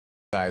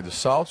Do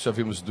salto, já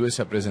vimos duas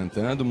se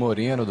apresentando,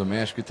 Moreno do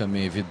México e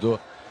também Vidô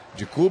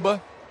de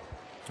Cuba.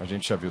 A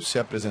gente já viu se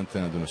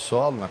apresentando no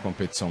solo, na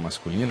competição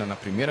masculina, na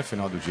primeira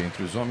final do dia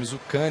entre os homens, o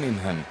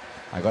Cunningham.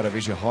 Agora a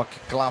vez de Rock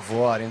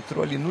Klavora,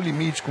 entrou ali no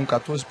limite com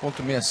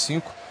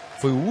 14,65,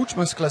 foi o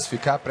último a se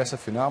classificar para essa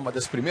final, uma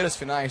das primeiras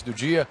finais do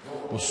dia,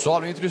 o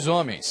solo entre os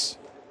homens.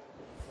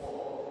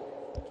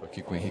 Estou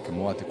aqui com o Henrique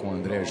Mota e com o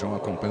André João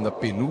acompanhando a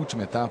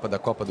penúltima etapa da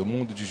Copa do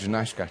Mundo de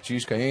Ginástica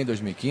Artística em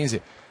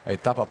 2015, a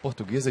etapa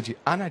portuguesa de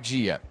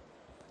Anadia,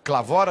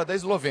 Klavora da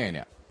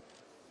Eslovênia.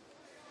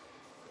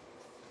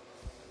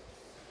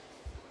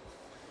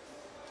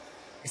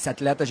 Esse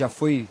atleta já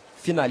foi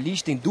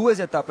finalista em 2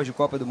 etapas de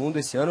Copa do Mundo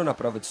esse ano na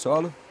prova de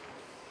solo.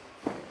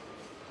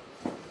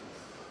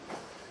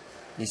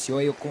 Iniciou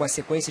aí com uma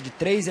sequência de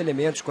 3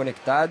 elementos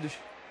conectados.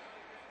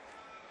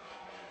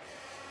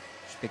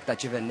 A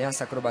expectativa é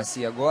nessa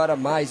acrobacia agora,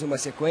 mais uma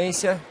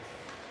sequência.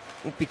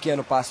 Um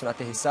pequeno passo na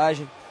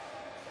aterrissagem.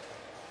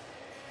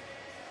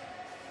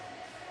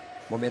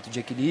 Momento de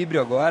equilíbrio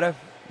agora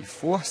e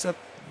força.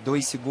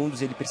 2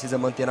 segundos ele precisa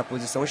manter na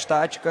posição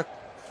estática.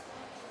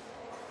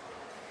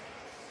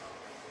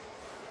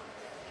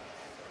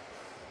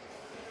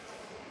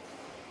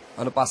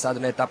 Ano passado,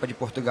 na etapa de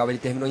Portugal, ele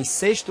terminou em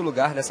 6º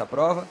lugar nessa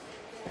prova.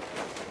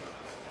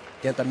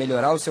 Tenta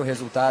melhorar o seu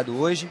resultado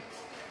hoje.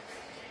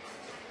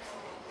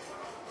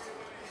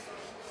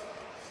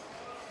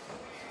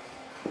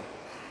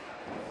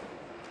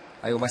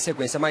 Aí uma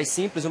sequência mais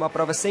simples, uma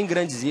prova sem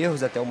grandes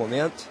erros até o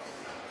momento.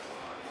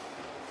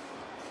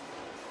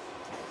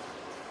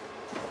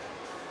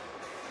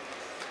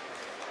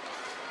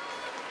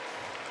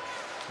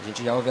 A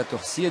gente já ouve a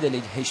torcida,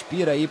 ele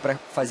respira aí para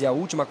fazer a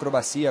última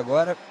acrobacia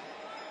agora.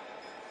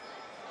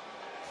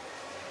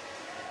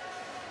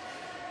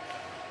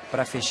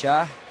 Para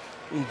fechar,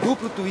 um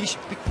duplo twist.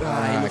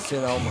 Ai, no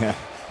final, mano.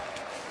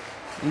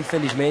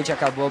 Infelizmente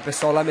acabou o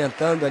pessoal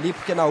lamentando ali,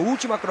 porque na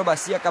última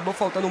acrobacia acabou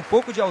faltando um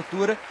pouco de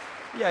altura.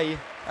 E aí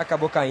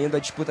acabou caindo, a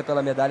disputa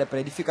pela medalha para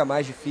ele fica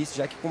mais difícil,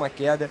 já que com uma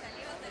queda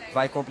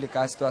vai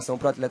complicar a situação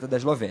para o atleta da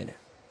Eslovênia.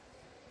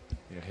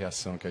 E a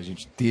reação que a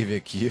gente teve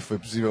aqui foi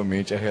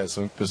possivelmente a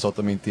reação que o pessoal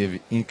também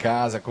teve em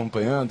casa,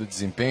 acompanhando o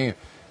desempenho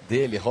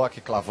dele, Rock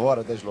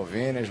Klavora da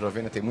Eslovênia. A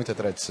Eslovênia tem muita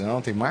tradição,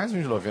 tem mais um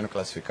esloveno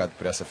classificado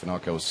para essa final,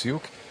 que é o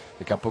Silk.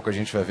 Daqui a pouco a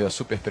gente vai ver a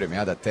super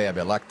premiada Teia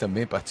Belak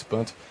também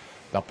participando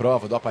da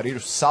prova do aparelho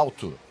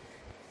salto.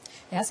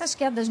 Essas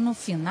quedas no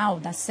final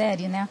da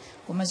série, né?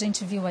 Como a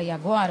gente viu aí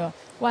agora,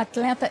 ó, o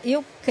atleta,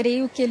 eu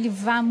creio que ele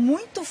vai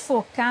muito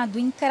focado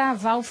em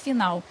cravar o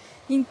final.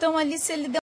 Então ali, se ele der